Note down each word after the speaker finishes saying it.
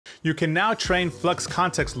You can now train Flux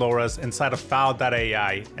Kontext Loras inside of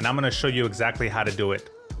Fal.ai, and I'm going to show you exactly how to do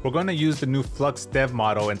it. We're going to use the new Flux dev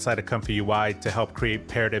model inside of ComfyUI to help create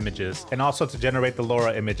paired images, and also to generate the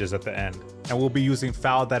Lora images at the end. And we'll be using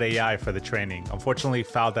Fal.ai for the training. Unfortunately,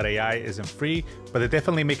 Fal.ai isn't free, but they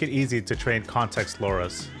definitely make it easy to train Kontext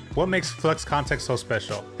Loras. What makes Flux Kontext so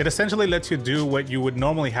special? It essentially lets you do what you would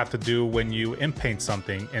normally have to do when you inpaint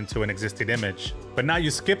something into an existing image. But now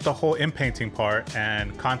you skip the whole inpainting part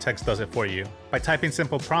and Kontext does it for you. By typing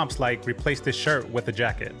simple prompts like replace this shirt with a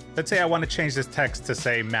jacket. Let's say I want to change this text to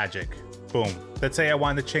say magic. Boom. Let's say I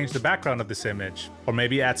want to change the background of this image, or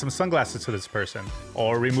maybe add some sunglasses to this person,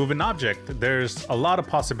 or remove an object. There's a lot of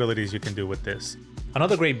possibilities you can do with this.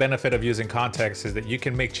 Another great benefit of using Kontext is that you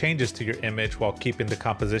can make changes to your image while keeping the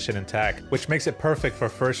composition intact, which makes it perfect for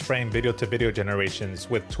first frame video-to-video generations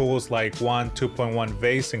with tools like 2.1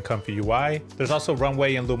 Vase in ComfyUI. There's also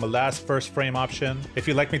Runway and Luma Last first frame option. If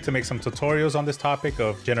you'd like me to make some tutorials on this topic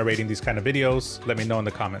of generating these kind of videos, let me know in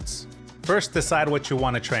the comments. First, decide what you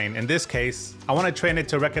want to train. In this case, I want to train it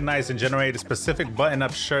to recognize and generate a specific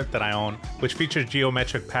button-up shirt that I own, which features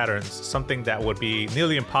geometric patterns, something that would be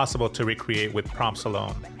nearly impossible to recreate with prompts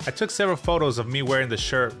alone. I took several photos of me wearing the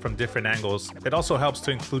shirt from different angles. It also helps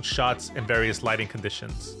to include shots in various lighting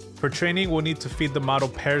conditions. For training, we'll need to feed the model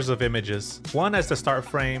pairs of images, one as the start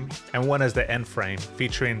frame and one as the end frame,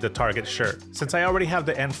 featuring the target shirt. Since I already have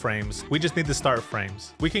the end frames, we just need the start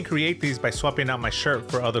frames. We can create these by swapping out my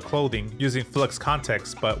shirt for other clothing using Flux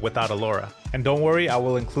Kontext, but without a Lora. And don't worry, I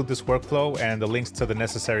will include this workflow and the links to the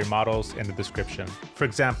necessary models in the description. For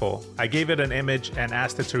example, I gave it an image and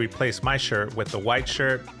asked it to replace my shirt with a white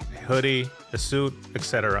shirt, a hoodie, a suit,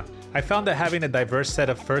 etc. I found that having a diverse set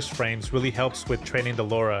of first frames really helps with training the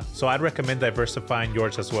Lora, so I'd recommend diversifying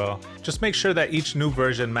yours as well. Just make sure that each new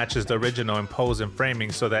version matches the original in pose and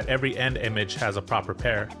framing so that every end image has a proper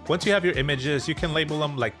pair. Once you have your images, you can label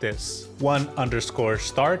them like this: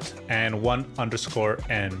 1_start and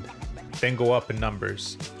 1_end. Then go up in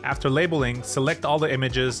numbers. After labeling, select all the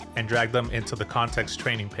images and drag them into the Kontext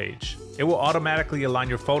training page. It will automatically align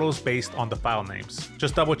your photos based on the file names.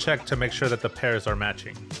 Just double check to make sure that the pairs are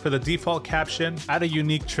matching. For the default caption, add a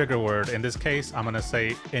unique trigger word. In this case, I'm gonna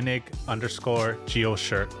say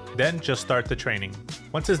inig_geoshirt. Then just start the training.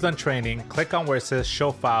 Once it's done training, click on where it says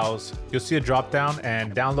show files. You'll see a drop down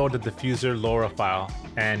and download the diffuser Lora file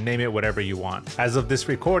and name it whatever you want. As of this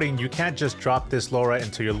recording, you can't just drop this Lora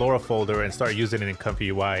into your Lora folder and start using it in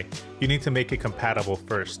ComfyUI. You need to make it compatible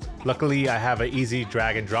first. Luckily, I have an easy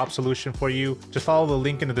drag and drop solution for you. Just follow the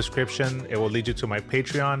link in the description. It will lead you to my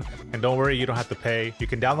Patreon. And don't worry, you don't have to pay. You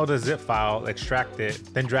can download a zip file, extract it,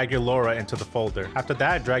 then drag your Lora into the folder. After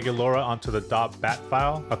that, drag your Lora onto the .bat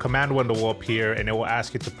file. A command window will appear and it will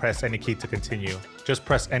ask you to press any key to continue. Just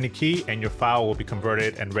press any key and your file will be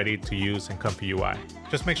converted and ready to use in ComfyUI.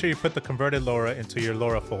 Just make sure you put the converted Lora into your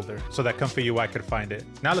Lora folder so that ComfyUI can find it.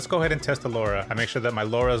 Now let's go ahead and test the Lora. I make sure that my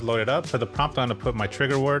Lora is loaded up. For the prompt, I'm gonna put my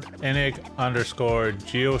trigger word,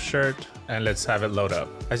 inig_geoshirt, and let's have it load up.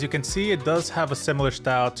 As you can see, it does have a similar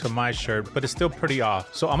style to my shirt, but it's still pretty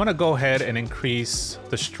off. So I'm gonna go ahead and increase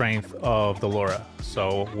the strength of the Lora.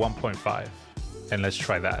 So 1.5. And let's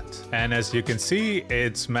try that. And as you can see,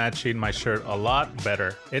 it's matching my shirt a lot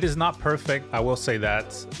better. It is not perfect, I will say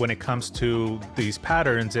that. When it comes to these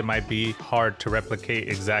patterns, it might be hard to replicate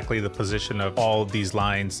exactly the position of all these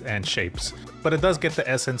lines and shapes. But it does get the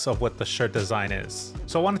essence of what the shirt design is.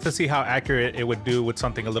 So I wanted to see how accurate it would do with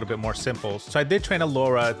something a little bit more simple. So I did train a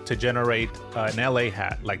Lora to generate an LA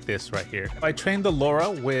hat like this right here. I trained the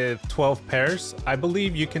Lora with 12 pairs. I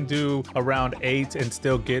believe you can do around 8 and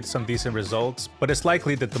still get some decent results. But it's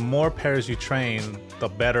likely that the more pairs you train, the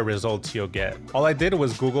better results you'll get. All I did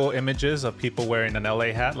was Google images of people wearing an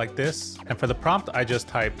LA hat like this. And for the prompt, I just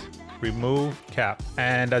typed remove cap.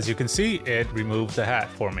 And as you can see, it removed the hat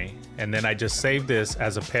for me. And then I just saved this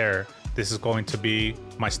as a pair. This is going to be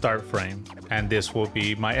my start frame and this will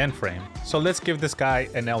be my end frame. So let's give this guy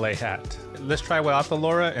an LA hat. Let's try without the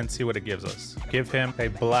Lora and see what it gives us. Give him a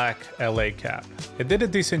black LA cap. It did a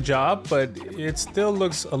decent job, but it still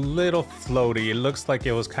looks a little floaty. It looks like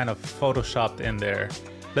it was kind of photoshopped in there.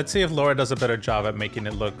 Let's see if Lora does a better job at making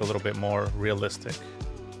it look a little bit more realistic.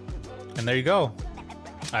 And there you go.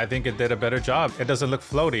 I think it did a better job. It doesn't look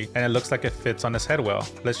floaty and it looks like it fits on his head well.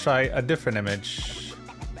 Let's try a different image.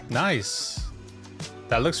 Nice.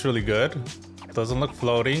 That looks really good. Doesn't look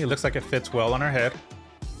floaty. It looks like it fits well on her head.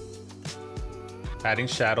 Adding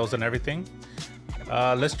shadows and everything.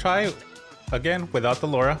 Let's try again without the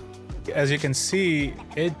Lora. As you can see,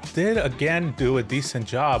 it did again do a decent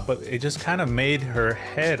job, but it just kind of made her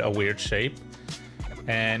head a weird shape.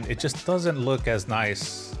 And it just doesn't look as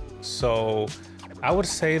nice So I would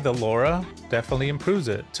say the Lora definitely improves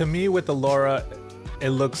it. To me, with the Lora, it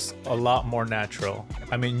looks a lot more natural.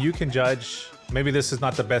 I mean, you can judge. Maybe this is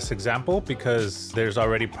not the best example because there's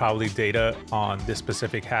already probably data on this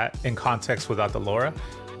specific hat in context without the Lora.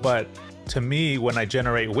 But to me, when I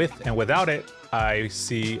generate with and without it, I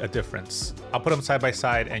see a difference. I'll put them side by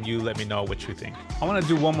side and you let me know what you think. I want to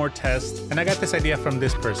do one more test, and I got this idea from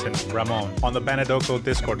this person, Ramon, on the Banadoko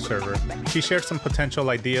Discord server. He shared some potential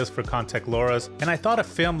ideas for Kontext Loras, and I thought a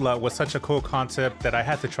film LUT was such a cool concept that I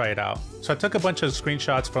had to try it out. So I took a bunch of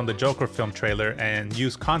screenshots from the Joker film trailer and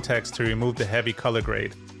used context to remove the heavy color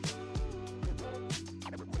grade.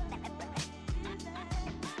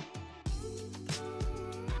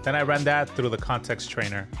 Then I ran that through the context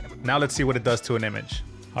trainer. Now let's see what it does to an image.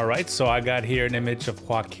 All right, so I got here an image of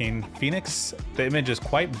Joaquin Phoenix. The image is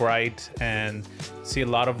quite bright and see a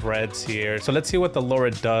lot of reds here. So let's see what the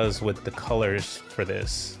Lora does with the colors for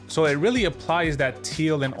this. So it really applies that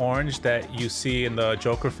teal and orange that you see in the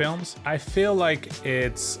Joker films. I feel like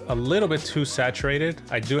it's a little bit too saturated.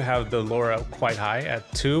 I do have the Lora quite high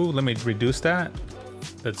at 2. Let me reduce that.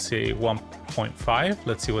 Let's see, 1.5.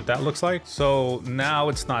 Let's see what that looks like. So now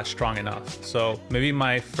it's not strong enough. So maybe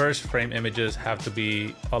my first frame images have to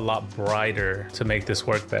be a lot brighter to make this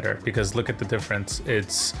work better, because look at the difference.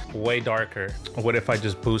 It's way darker. What if I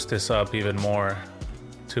just boost this up even more?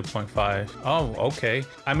 2.5. Oh, okay.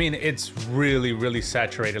 I mean, it's really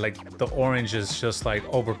saturated. Like the orange is just like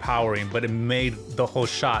overpowering, but it made the whole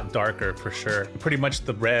shot darker for sure. Pretty much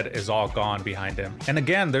the red is all gone behind him. And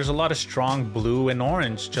again, there's a lot of strong blue and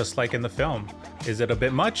orange, just like in the film. Is it a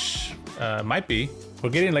bit much? Might be. We're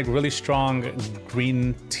getting like really strong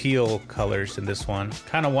green teal colors in this one.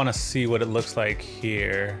 Kind of want to see what it looks like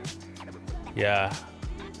here. Yeah,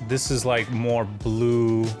 this is like more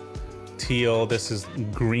blue teal, this is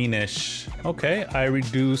greenish. Okay, I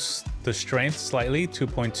reduced the strength slightly,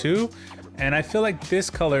 2.2, and I feel like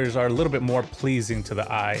these colors are a little bit more pleasing to the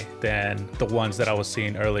eye than the ones that I was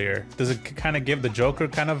seeing earlier. Does it kind of give the Joker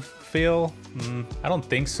kind of feel? I don't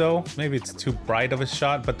think so. Maybe it's too bright of a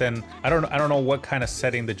shot, but then I don't know what kind of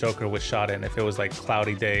setting the Joker was shot in. If it was like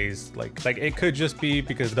cloudy days, like it could just be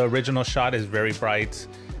because the original shot is very bright.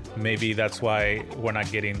 Maybe that's why we're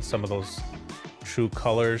not getting some of those true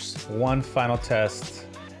colors. One final test.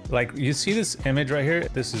 Like you see this image right here,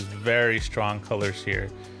 this is very strong colors here.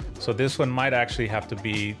 So this one might actually have to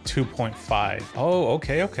be 2.5. Oh,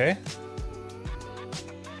 okay.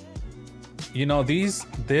 You know, this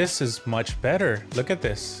is much better. Look at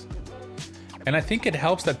this. And I think it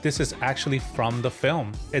helps that this is actually from the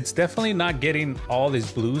film. It's definitely not getting all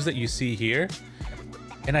these blues that you see here.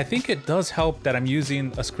 And I think it does help that I'm using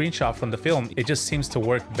a screenshot from the film. It just seems to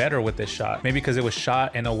work better with this shot. Maybe because it was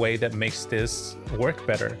shot in a way that makes this work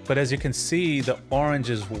better. But as you can see, the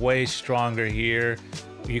orange is way stronger here.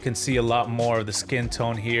 You can see a lot more of the skin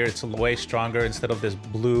tone here. It's way stronger instead of this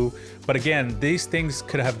blue. But again, these things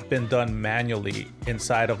could have been done manually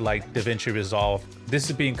inside of like DaVinci Resolve.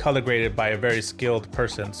 This is being color graded by a very skilled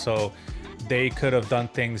person. So they could have done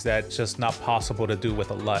things that's just not possible to do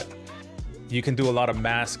with a LUT. You can do a lot of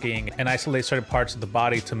masking and isolate certain parts of the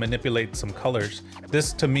body to manipulate some colors.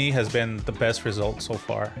 This to me has been the best result so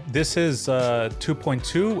far. This is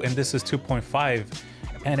 2.2 and this is 2.5.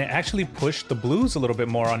 And it actually pushed the blues a little bit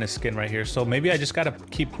more on his skin right here. So maybe I just gotta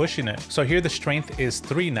keep pushing it. So here the strength is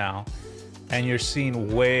 3 now. And you're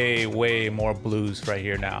seeing way more blues right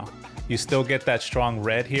here now. You still get that strong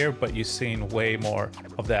red here, but you're seeing way more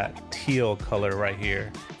of that teal color right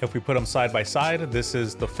here. If we put them side by side, this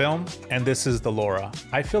is the film and this is the Lora.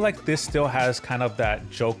 I feel like this still has kind of that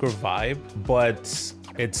Joker vibe, but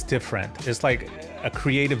it's different. It's like a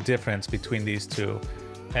creative difference between these two.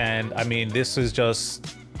 And I mean, this is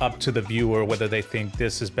just up to the viewer whether they think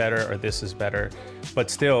this is better or this is better. But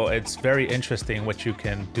still, it's very interesting what you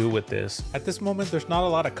can do with this. At this moment, there's not a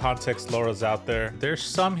lot of Kontext Loras out there. There's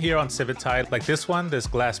some here on Civitide, like this one, this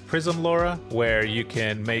glass prism Lora, where you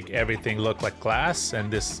can make everything look like glass, and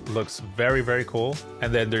this looks very cool.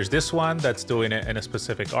 And then there's this one that's doing it in a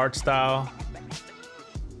specific art style.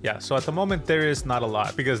 Yeah, so at the moment, there is not a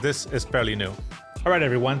lot because this is fairly new. All right,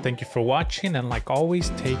 everyone, thank you for watching. And like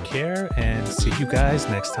always, take care and see you guys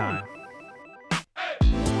next time.